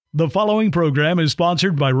The following program is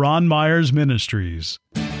sponsored by Ron Myers Ministries.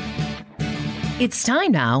 It's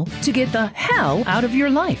time now to get the hell out of your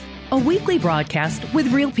life. A weekly broadcast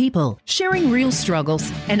with real people, sharing real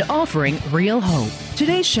struggles and offering real hope.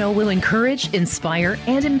 Today's show will encourage, inspire,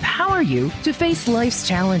 and empower you to face life's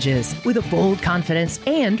challenges with a bold confidence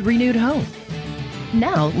and renewed hope.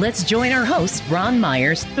 Now, let's join our host, Ron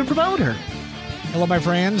Myers, the promoter. Hello, my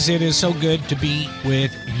friends. It is so good to be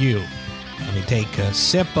with you. Let me take a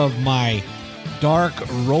sip of my dark,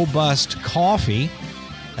 robust coffee.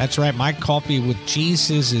 That's right, my coffee with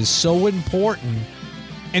Jesus is so important.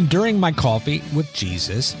 And during my coffee with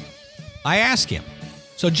Jesus, I ask him,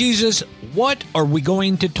 so Jesus, what are we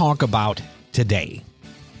going to talk about today?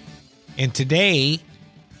 And today,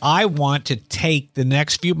 I want to take the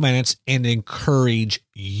next few minutes and encourage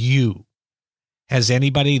you. Has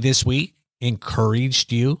anybody this week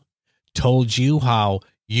encouraged you, told you how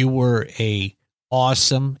you were an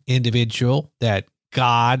awesome individual, that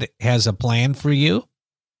God has a plan for you?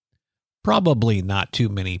 Probably not too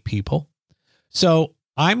many people. So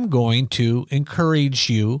I'm going to encourage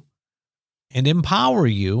you and empower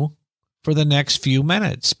you for the next few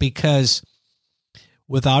minutes, because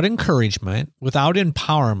without encouragement, without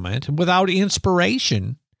empowerment, without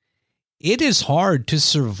inspiration, it is hard to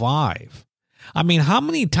survive. I mean, how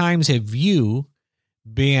many times have you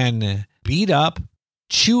been beat up,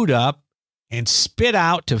 chewed up, and spit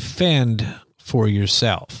out to fend for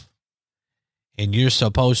yourself? And you're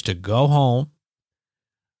supposed to go home,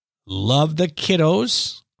 love the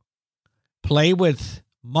kiddos, play with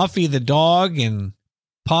Muffy the dog and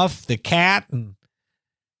Puff the cat, and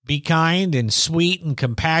be kind and sweet and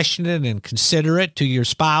compassionate and considerate to your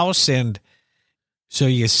spouse. And so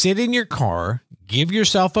you sit in your car, give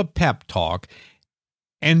yourself a pep talk,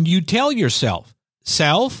 and you tell yourself,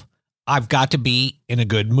 self, I've got to be in a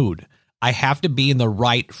good mood. I have to be in the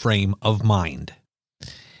right frame of mind.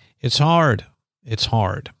 It's hard. It's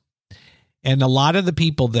hard. And a lot of the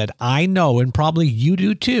people that I know, and probably you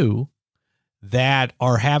do too, that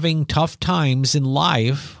are having tough times in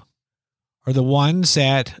life are the ones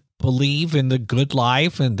that believe in the good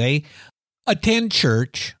life, and they attend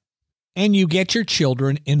church, and you get your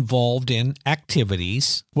children involved in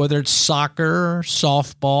activities, whether it's soccer,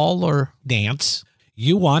 softball, or dance.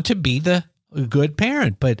 You want to be the good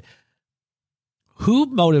parent, but who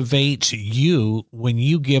motivates you when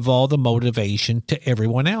you give all the motivation to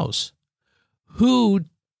everyone else? Who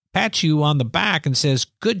pats you on the back and says,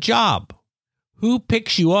 good job? Who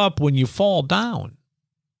picks you up when you fall down?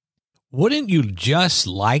 Wouldn't you just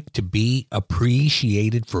like to be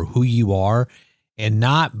appreciated for who you are and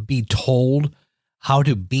not be told how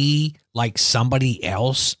to be like somebody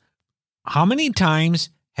else? How many times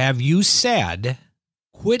have you said,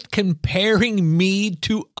 quit comparing me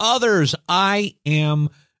to others? I am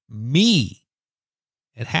me.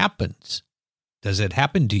 It happens. Does it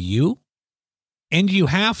happen to you? And you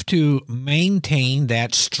have to maintain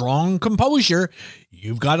that strong composure.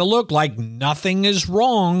 You've got to look like nothing is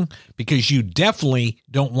wrong, because you definitely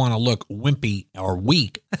don't want to look wimpy or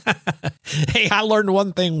weak. Hey, I learned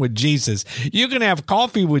one thing with Jesus. You can have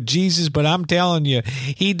coffee with Jesus, but I'm telling you,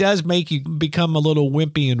 he does make you become a little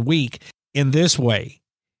wimpy and weak in this way.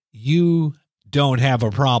 You don't have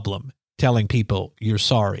a problem telling people you're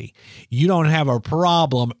sorry. You don't have a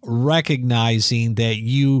problem recognizing that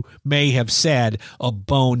you may have said a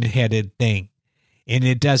boneheaded thing. And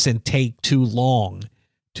it doesn't take too long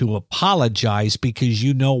to apologize, because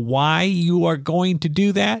you know why you are going to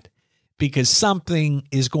do that? Because something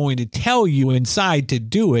is going to tell you inside to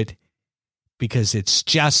do it, because it's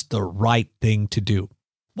just the right thing to do.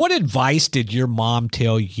 What advice did your mom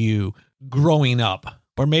tell you growing up?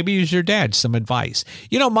 Or maybe it was your dad, some advice.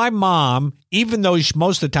 You know, my mom, even though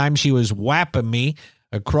most of the time she was whapping me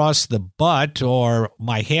across the butt or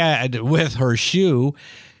my head with her shoe,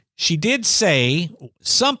 she did say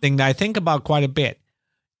something that I think about quite a bit.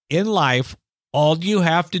 In life, all you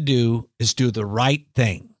have to do is do the right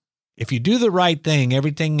thing. If you do the right thing,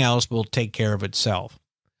 everything else will take care of itself.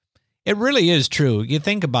 It really is true. You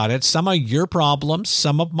think about it, some of your problems,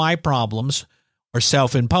 some of my problems are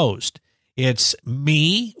self-imposed. It's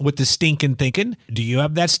me with the stinking thinking. Do you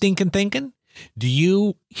have that stinking thinking? Do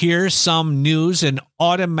you hear some news and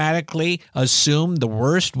automatically assume the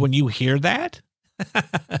worst when you hear that?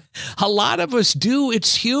 A lot of us do.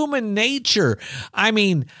 It's human nature. I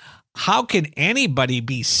mean, how can anybody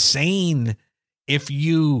be sane if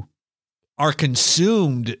you are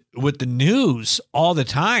consumed with the news all the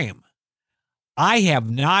time? I have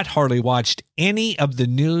not hardly watched any of the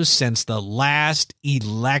news since the last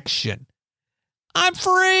election. I'm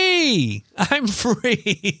free.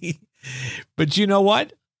 But you know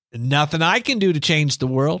what? Nothing I can do to change the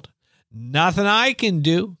world. Nothing I can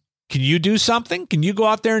do. Can you do something? Can you go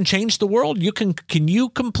out there and change the world? Can you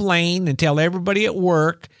complain and tell everybody at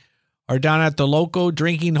work or down at the local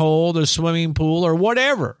drinking hole, the swimming pool, or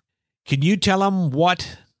whatever? Can you tell them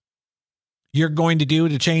what you're going to do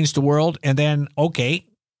to change the world? And then, okay,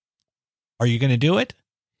 are you going to do it?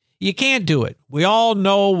 You can't do it. We all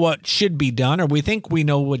know what should be done, or we think we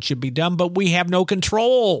know what should be done, but we have no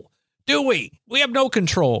control, do we? We have no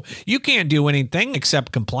control. You can't do anything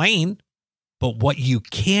except complain. But what you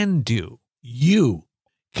can do, you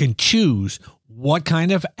can choose what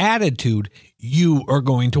kind of attitude you are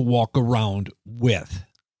going to walk around with.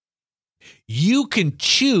 You can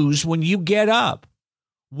choose when you get up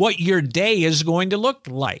what your day is going to look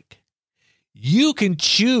like. You can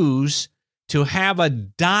choose to have a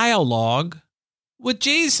dialogue with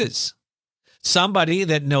Jesus, somebody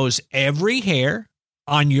that knows every hair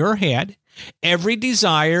on your head, every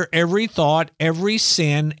desire, every thought, every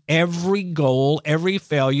sin, every goal, every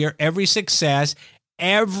failure, every success,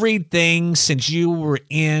 everything since you were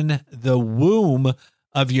in the womb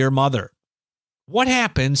of your mother. What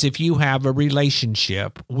happens if you have a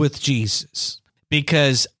relationship with Jesus?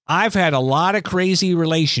 Because I've had a lot of crazy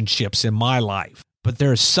relationships in my life, but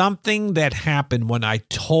there's something that happened when I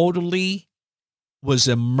totally was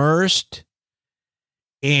immersed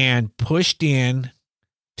and pushed in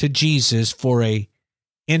to Jesus for a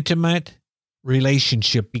intimate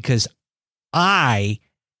relationship, because I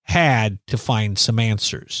had to find some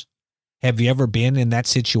answers. Have you ever been in that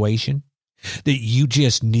situation that you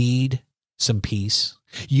just need some peace?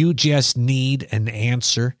 You just need an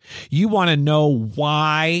answer. You want to know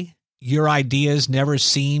why your ideas never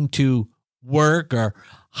seem to work, or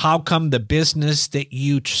how come the business that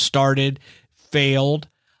you started failed?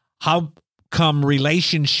 How come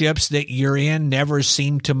relationships that you're in never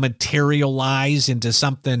seem to materialize into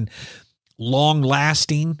something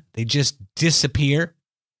long-lasting? They just disappear.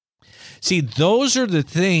 See, those are the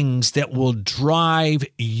things that will drive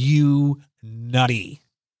you nutty,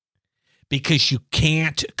 because you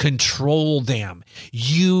can't control them.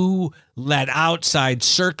 You let outside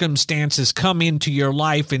circumstances come into your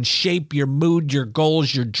life and shape your mood, your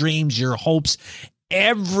goals, your dreams, your hopes,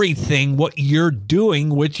 everything what you're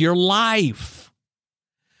doing with your life.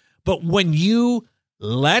 But when you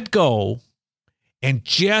let go and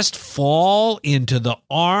just fall into the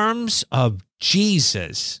arms of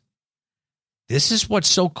Jesus, this is what's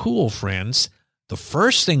so cool, friends. The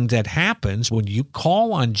first thing that happens when you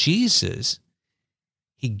call on Jesus,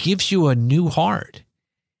 he gives you a new heart.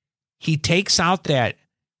 He takes out that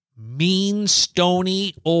mean,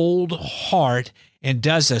 stony, old heart and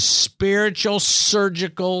does a spiritual,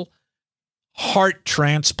 surgical heart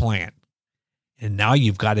transplant. And now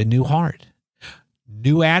you've got a new heart,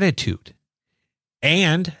 new attitude.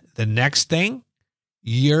 And the next thing,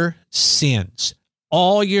 your sins,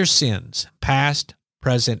 all your sins, past,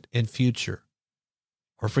 present, and future,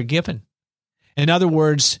 are forgiven. In other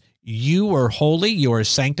words, you are holy, you are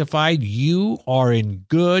sanctified, you are in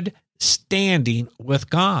good standing with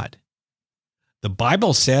God. The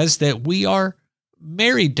Bible says that we are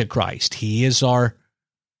married to Christ. He is our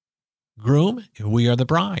groom and we are the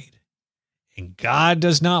bride. And God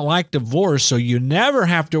does not like divorce, so you never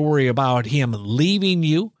have to worry about him leaving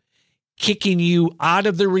you, kicking you out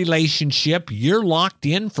of the relationship. You're locked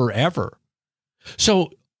in forever.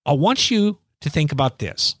 So I want you to think about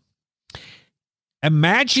this.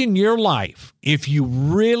 Imagine your life if you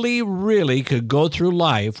really, really could go through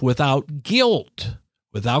life without guilt,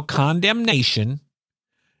 without condemnation,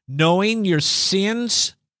 knowing your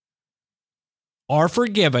sins are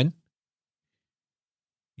forgiven.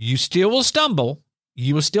 You still will stumble.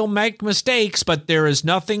 You will still make mistakes, but there is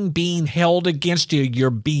nothing being held against you.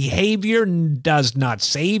 Your behavior does not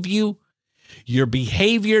save you. Your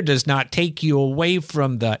behavior does not take you away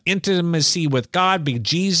from the intimacy with God,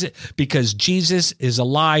 because Jesus is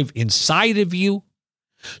alive inside of you.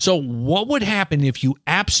 So what would happen if you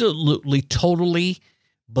absolutely, totally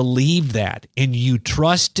believed that and you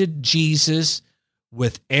trusted Jesus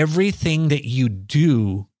with everything that you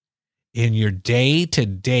do in your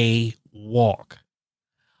day-to-day walk?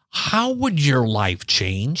 How would your life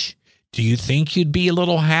change? Do you think you'd be a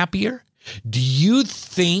little happier? Do you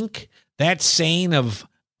think that saying of,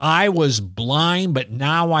 I was blind, but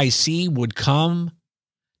now I see, would come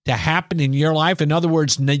to happen in your life? In other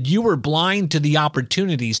words, you were blind to the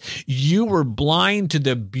opportunities. You were blind to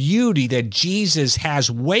the beauty that Jesus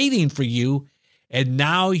has waiting for you, and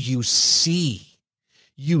now you see.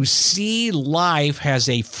 You see life as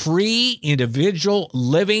a free individual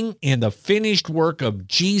living in the finished work of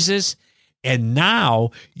Jesus, And now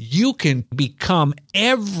you can become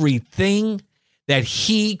everything that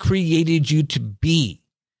he created you to be.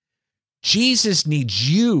 Jesus needs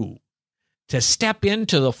you to step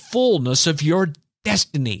into the fullness of your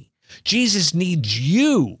destiny. Jesus needs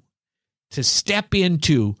you to step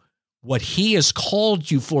into what he has called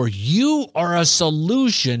you for. You are a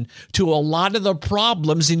solution to a lot of the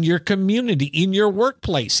problems in your community, in your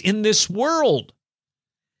workplace, in this world.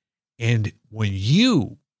 And when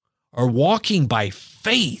you are walking by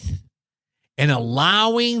faith and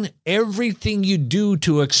allowing everything you do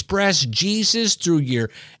to express Jesus through your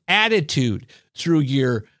attitude, through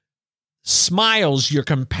your smiles, your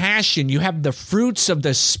compassion, you have the fruits of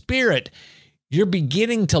the Spirit. You're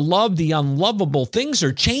beginning to love the unlovable. Things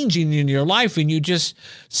are changing in your life, and you just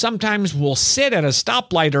sometimes will sit at a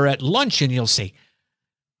stoplight or at lunch and you'll say,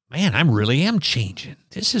 man, I really am changing.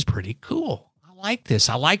 This is pretty cool. I like this.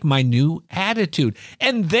 I like my new attitude.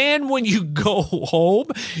 And then when you go home,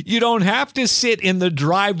 you don't have to sit in the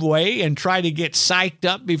driveway and try to get psyched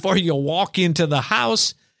up before you walk into the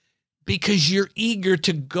house, because you're eager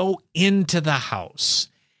to go into the house.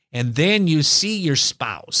 And then you see your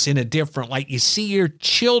spouse in a different light. You see your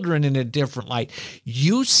children in a different light.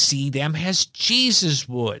 You see them as Jesus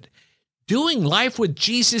would. Doing life with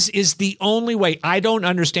Jesus is the only way. I don't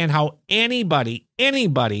understand how anybody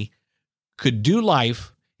could do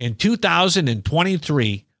life in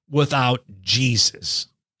 2023 without Jesus.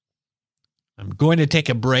 I'm going to take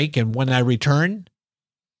a break, and when I return,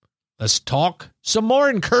 let's talk some more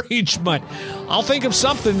encouragement. I'll think of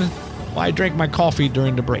something while I drink my coffee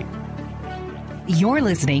during the break. You're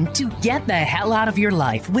listening to Get the Hell Out of Your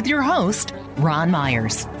Life with your host, Ron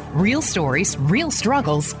Myers. Real stories, real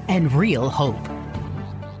struggles, and real hope.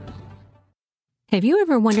 Have you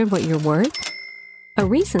ever wondered what you're worth? A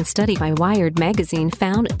recent study by Wired magazine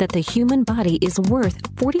found that the human body is worth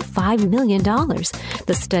 $45 million.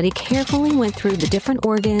 The study carefully went through the different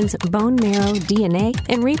organs, bone marrow, DNA,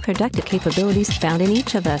 and reproductive capabilities found in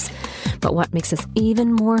each of us. But what makes us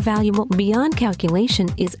even more valuable beyond calculation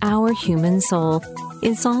is our human soul.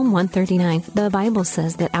 In Psalm 139, the Bible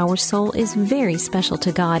says that our soul is very special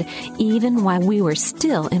to God, even while we were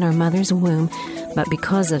still in our mother's womb. But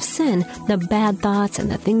because of sin, the bad thoughts, and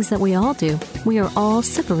the things that we all do, we are all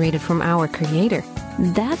separated from our Creator.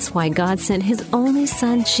 That's why God sent His only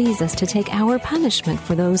Son, Jesus, to take our punishment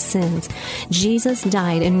for those sins. Jesus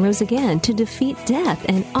died and rose again to defeat death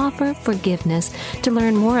and offer forgiveness. To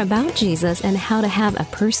learn more about Jesus and how to have a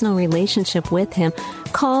personal relationship with Him,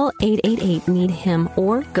 call 888-NEED-HIM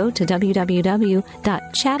or go to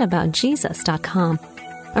www.chataboutjesus.com.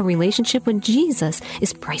 A relationship with Jesus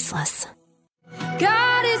is priceless.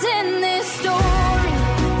 God is in this story.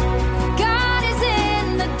 God is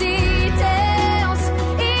in the details.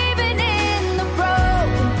 Even in the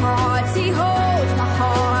broken parts, He holds my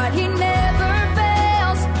heart. He never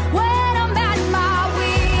fails. When I'm at my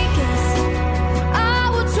weakest, I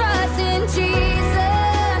will trust in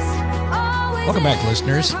Jesus. Always. Welcome back,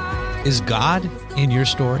 listeners. Is God in your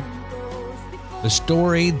story? The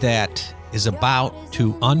story that is about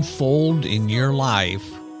to unfold in your life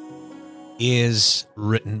is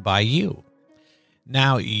written by you.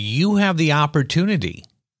 Now, you have the opportunity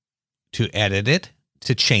to edit it,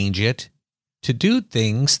 to change it, to do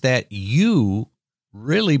things that you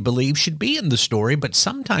really believe should be in the story, but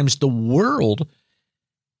sometimes the world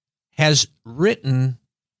has written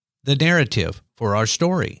the narrative for our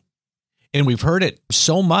story. And we've heard it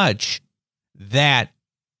so much that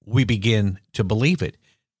we begin to believe it.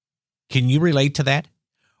 Can you relate to that?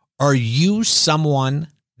 Are you someone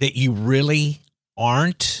that you really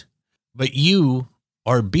aren't, but you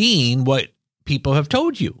are being what people have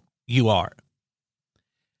told you you are?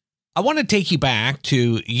 I want to take you back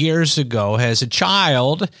to years ago as a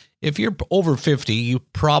child. If you're over 50, you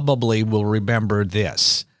probably will remember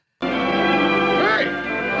this. Hey,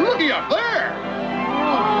 looky up there!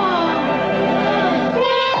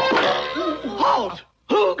 Halt!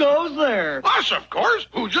 Who goes there? Us, of course.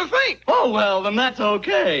 Who'd you think? Oh, well, then that's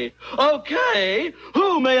okay. Okay,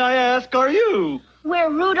 who, may I ask, are you? We're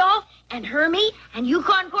Rudolph and Hermie and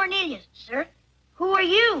Yukon Cornelius, sir. Who are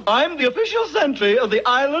you? I'm the official sentry of the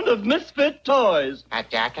Island of Misfit Toys. A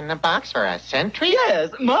jack-in-the-box or a sentry?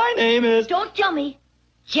 Yes, my name is... Don't tell me.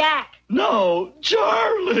 Jack. No,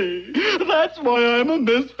 Charlie. That's why I'm a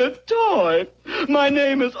misfit toy. My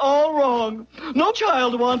name is all wrong. No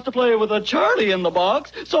child wants to play with a Charlie in the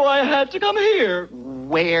box, so I had to come here.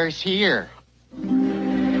 Where's here? We're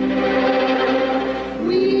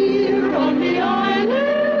on the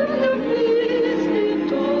island of misfit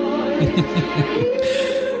toys.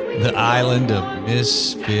 The Island of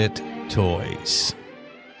Misfit Toys.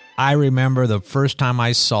 I remember the first time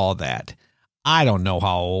I saw that. I don't know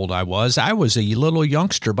how old I was. I was a little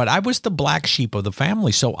youngster, but I was the black sheep of the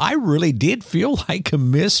family, so I really did feel like a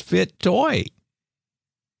misfit toy.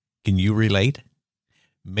 Can you relate?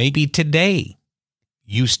 Maybe today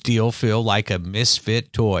you still feel like a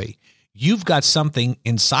misfit toy. You've got something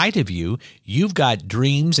inside of you. You've got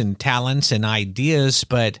dreams and talents and ideas,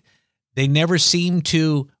 but they never seem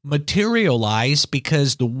to materialize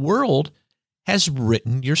because the world has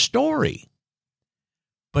written your story.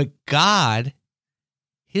 But God,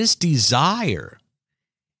 his desire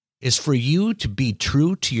is for you to be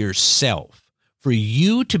true to yourself, for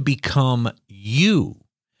you to become you,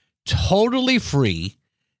 totally free,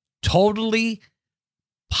 totally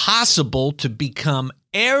possible to become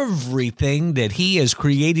everything that he has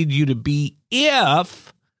created you to be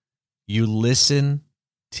if you listen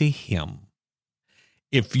to him.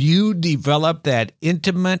 If you develop that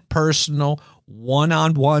intimate, personal,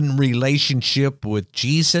 one-on-one relationship with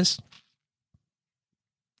Jesus,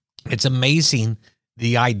 it's amazing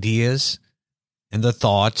the ideas and the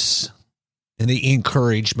thoughts and the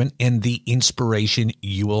encouragement and the inspiration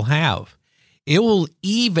you will have. It will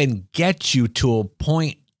even get you to a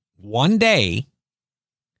point one day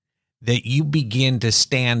that you begin to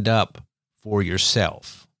stand up for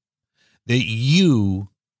yourself, that you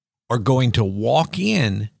are going to walk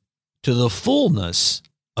in to the fullness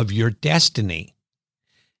of your destiny.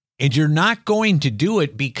 And you're not going to do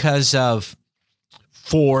it because of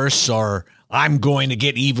force or I'm going to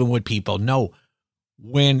get even with people. No,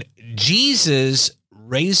 when Jesus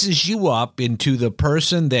raises you up into the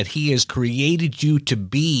person that he has created you to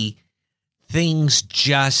be, things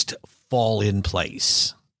just fall in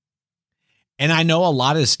place. And I know a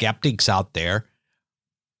lot of skeptics out there,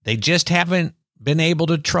 they just haven't been able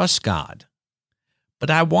to trust God. But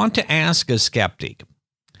I want to ask a skeptic,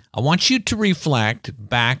 I want you to reflect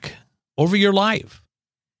back over your life.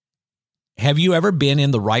 Have you ever been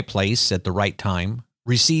in the right place at the right time,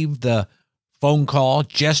 received the phone call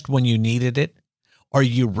just when you needed it, or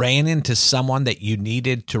you ran into someone that you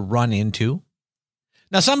needed to run into?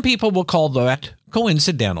 Now, some people will call that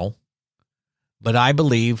coincidental, but I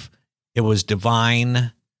believe it was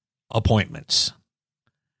divine appointments.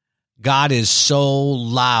 God is so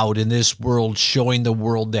loud in this world, showing the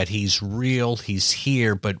world that he's real, he's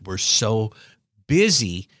here, but we're so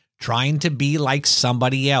busy trying to be like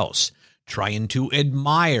somebody else, trying to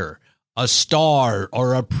admire a star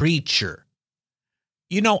or a preacher.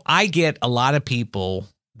 You know, I get a lot of people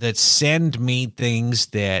that send me things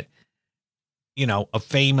that, you know, a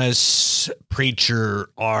famous preacher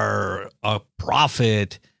or a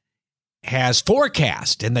prophet has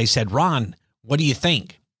forecast, and they said, Ron, what do you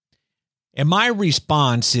think? And my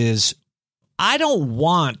response is, I don't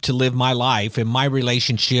want to live my life and my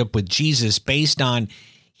relationship with Jesus based on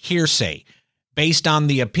hearsay, based on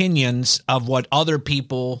the opinions of what other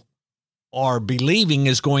people are believing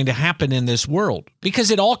is going to happen in this world,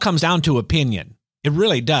 because it all comes down to opinion. It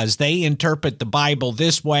really does. They interpret the Bible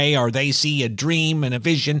this way, or they see a dream and a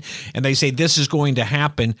vision, and they say this is going to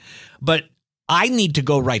happen. But I need to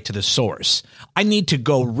go right to the source. I need to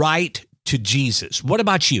go right to Jesus. What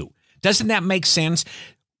about you? Doesn't that make sense?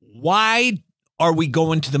 Why are we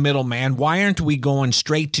going to the middleman? Why aren't we going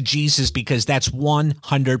straight to Jesus? Because that's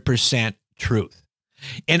 100% truth.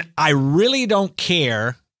 And I really don't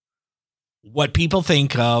care what people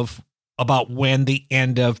think of about when the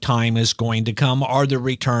end of time is going to come or the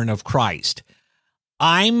return of Christ.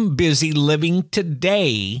 I'm busy living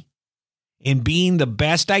today and being the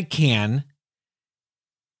best I can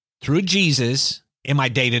through Jesus in my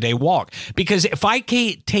day-to-day walk. Because if I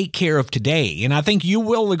can't take care of today, and I think you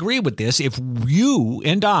will agree with this, if you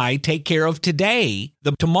and I take care of today,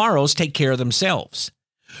 the tomorrows take care of themselves.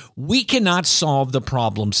 We cannot solve the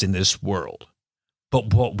problems in this world,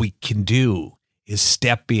 but what we can do is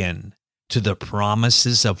step in to the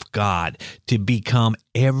promises of God to become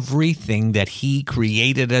everything that he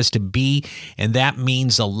created us to be. And that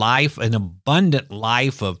means a life, an abundant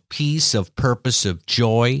life of peace, of purpose, of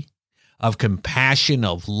joy, of compassion,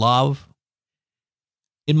 of love.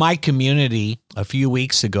 In my community a few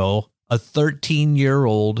weeks ago, a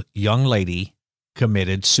 13-year-old young lady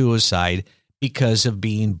committed suicide because of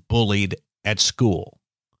being bullied at school.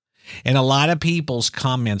 And a lot of people's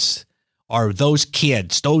comments are those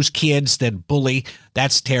kids that bully,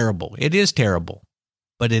 that's terrible. It is terrible,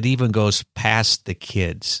 but it even goes past the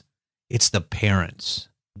kids. It's the parents.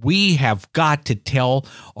 We have got to tell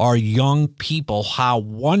our young people how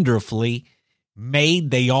wonderfully made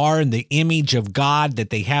they are in the image of God, that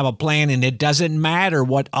they have a plan, and it doesn't matter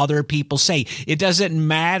what other people say. It doesn't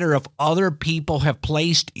matter if other people have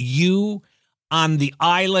placed you on the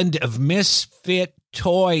island of misfit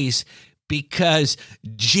toys, because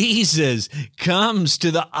Jesus comes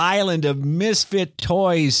to the island of misfit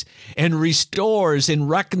toys and restores and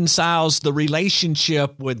reconciles the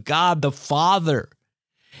relationship with God the Father.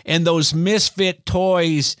 And those misfit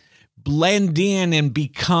toys blend in and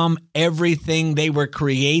become everything they were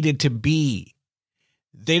created to be.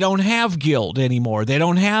 They don't have guilt anymore. They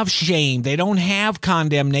don't have shame. They don't have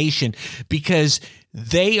condemnation because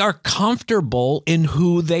they are comfortable in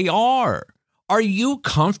who they are. Are you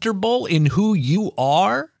comfortable in who you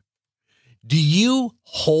are? Do you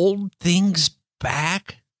hold things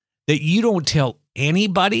back that you don't tell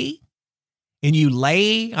anybody? And you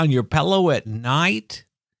lay on your pillow at night,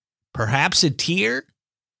 perhaps a tear,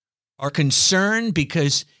 or concerned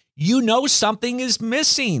because you know something is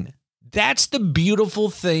missing. That's the beautiful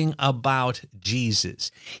thing about Jesus.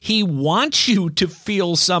 He wants you to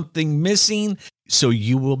feel something missing, so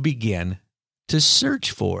you will begin to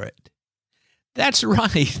search for it. That's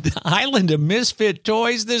right, the island of misfit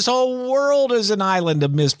toys. This whole world is an island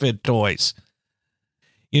of misfit toys.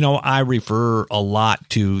 You know, I refer a lot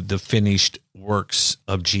to the finished works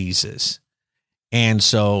of Jesus. And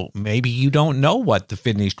so maybe you don't know what the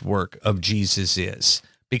finished work of Jesus is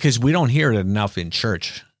because we don't hear it enough in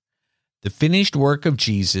church. The finished work of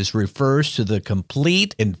Jesus refers to the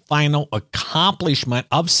complete and final accomplishment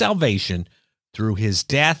of salvation through his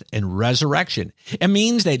death and resurrection. It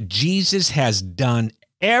means that Jesus has done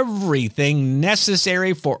everything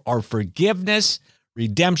necessary for our forgiveness,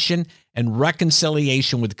 redemption, and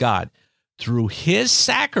reconciliation with God. Through his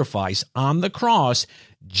sacrifice on the cross,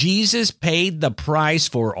 Jesus paid the price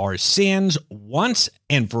for our sins once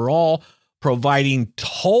and for all, providing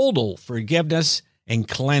total forgiveness and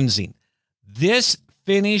cleansing. This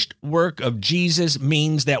finished work of Jesus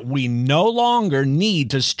means that we no longer need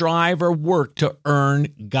to strive or work to earn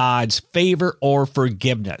God's favor or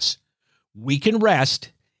forgiveness. We can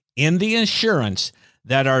rest in the assurance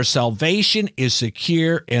that our salvation is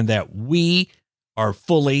secure and that we are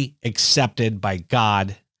fully accepted by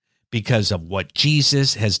God because of what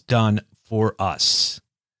Jesus has done for us.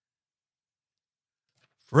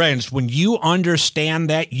 Friends, when you understand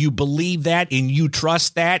that, you believe that, and you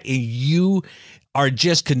trust that, and you are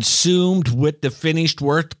just consumed with the finished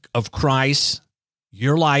work of Christ,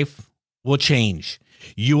 your life will change.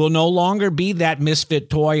 You will no longer be that misfit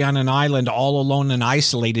toy on an island all alone and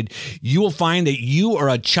isolated. You will find that you are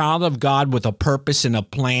a child of God with a purpose and a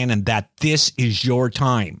plan, and that this is your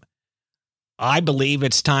time. I believe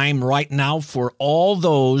it's time right now for all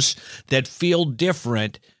those that feel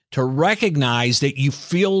different to recognize that you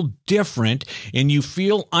feel different and you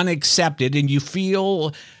feel unaccepted and you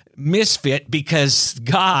feel misfit because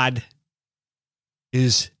God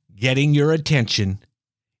is getting your attention,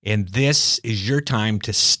 and this is your time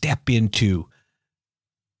to step into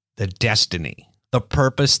the destiny, the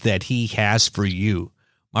purpose that he has for you.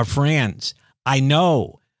 My friends, I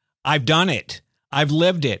know I've done it. I've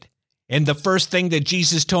lived it. And the first thing that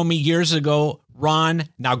Jesus told me years ago, Ron,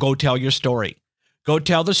 now go tell your story. Go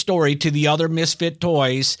tell the story to the other misfit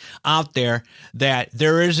toys out there that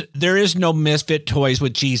there is no misfit toys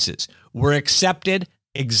with Jesus. We're accepted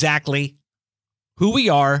exactly who we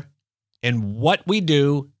are and what we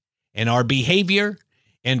do, and our behavior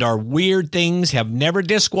and our weird things have never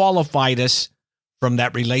disqualified us from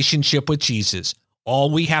that relationship with Jesus.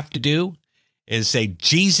 All we have to do is say,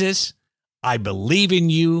 Jesus, I believe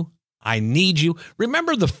in you. I need you.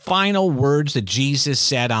 Remember the final words that Jesus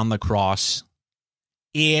said on the cross?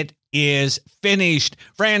 It is finished.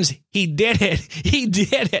 Friends, he did it. He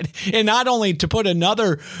did it. And not only to put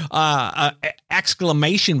another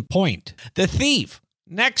exclamation point, the thief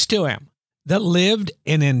next to him that lived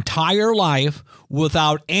an entire life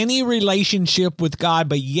without any relationship with God,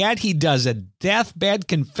 but yet he does a deathbed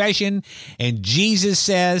confession, and Jesus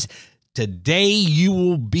says, today you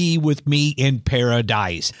will be with me in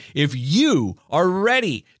paradise. If you are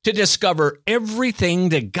ready to discover everything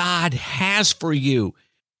that God has for you,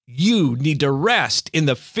 you need to rest in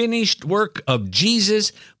the finished work of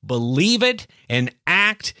Jesus, believe it, and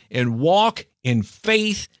act and walk in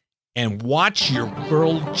faith, and watch your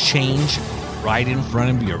world change right in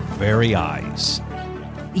front of your very eyes.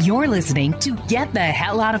 You're listening to Get the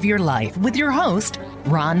Hell Out of Your Life with your host,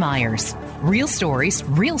 Ron Myers. Real stories,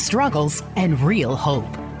 real struggles, and real hope.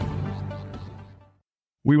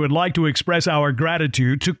 We would like to express our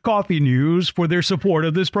gratitude to Coffee News for their support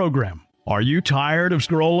of this program. Are you tired of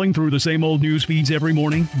scrolling through the same old news feeds every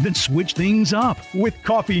morning? Then switch things up with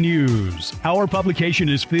Coffee News. Our publication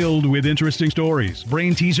is filled with interesting stories,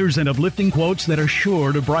 brain teasers, and uplifting quotes that are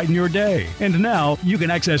sure to brighten your day. And now you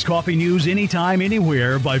can access Coffee News anytime,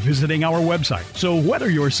 anywhere by visiting our website. So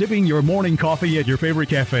whether you're sipping your morning coffee at your favorite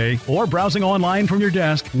cafe or browsing online from your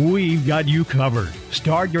desk, we've got you covered.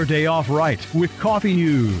 Start your day off right with Coffee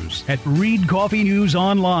News at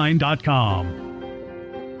readcoffeenewsonline.com.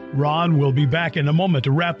 Ron will be back in a moment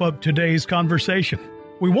to wrap up today's conversation.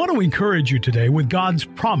 We want to encourage you today with God's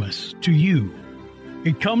promise to you.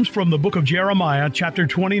 It comes from the book of Jeremiah, chapter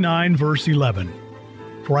 29, verse 11.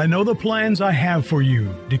 For I know the plans I have for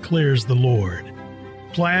you, declares the Lord.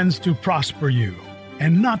 Plans to prosper you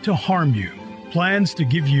and not to harm you. Plans to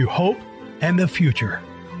give you hope and a future.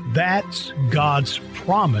 That's God's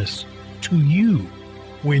promise to you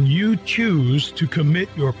when you choose to commit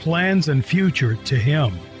your plans and future to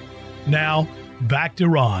Him. Now, back to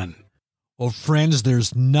Ron. Well, friends,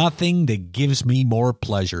 there's nothing that gives me more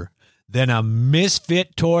pleasure than a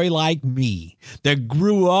misfit toy like me that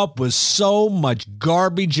grew up with so much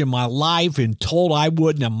garbage in my life and told I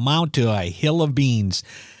wouldn't amount to a hill of beans.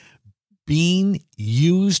 Being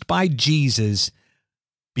used by Jesus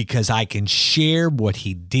because I can share what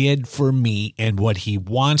He did for me and what He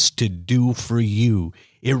wants to do for you.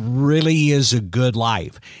 It really is a good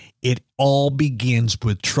life. It all begins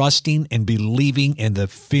with trusting and believing in the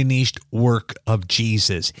finished work of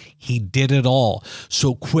Jesus. He did it all.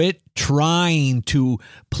 So quit trying to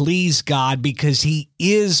please God because He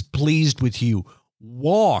is pleased with you.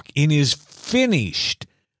 Walk in His finished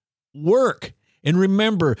work. And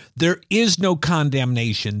remember, there is no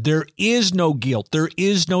condemnation. There is no guilt. There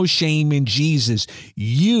is no shame in Jesus.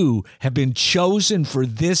 You have been chosen for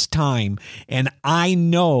this time. And I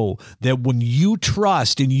know that when you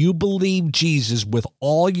trust and you believe Jesus with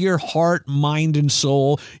all your heart, mind, and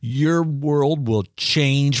soul, your world will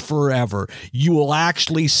change forever. You will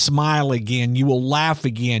actually smile again. You will laugh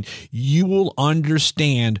again. You will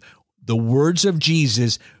understand the words of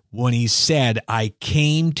Jesus when He said, I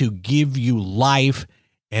came to give you life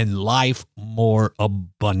and life more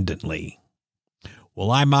abundantly.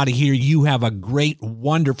 Well, I'm out of here. You have a great,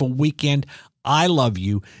 wonderful weekend. I love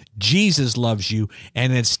you. Jesus loves you.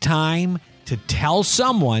 And it's time to tell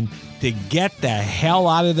someone to get the hell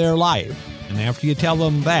out of their life. And after you tell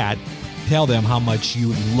them that, tell them how much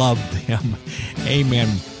you love them. Amen.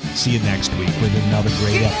 See you next week with another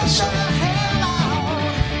great episode.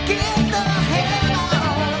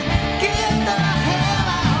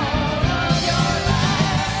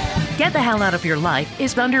 Get the Hell Out of Your Life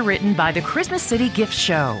is underwritten by the Christmas City Gift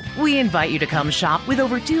Show. We invite you to come shop with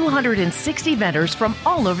over 260 vendors from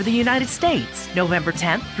all over the United States. November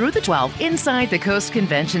 10th through the 12th inside the Coast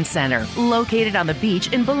Convention Center, located on the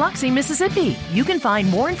beach in Biloxi, Mississippi. You can find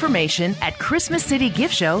more information at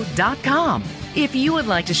ChristmasCityGiftShow.com. If you would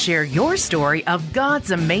like to share your story of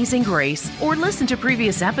God's amazing grace or listen to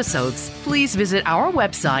previous episodes, please visit our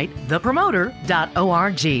website,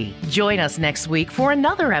 thepromoter.org. Join us next week for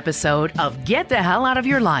another episode of Get the Hell Out of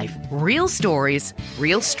Your Life. Real stories,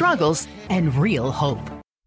 real struggles, and real hope.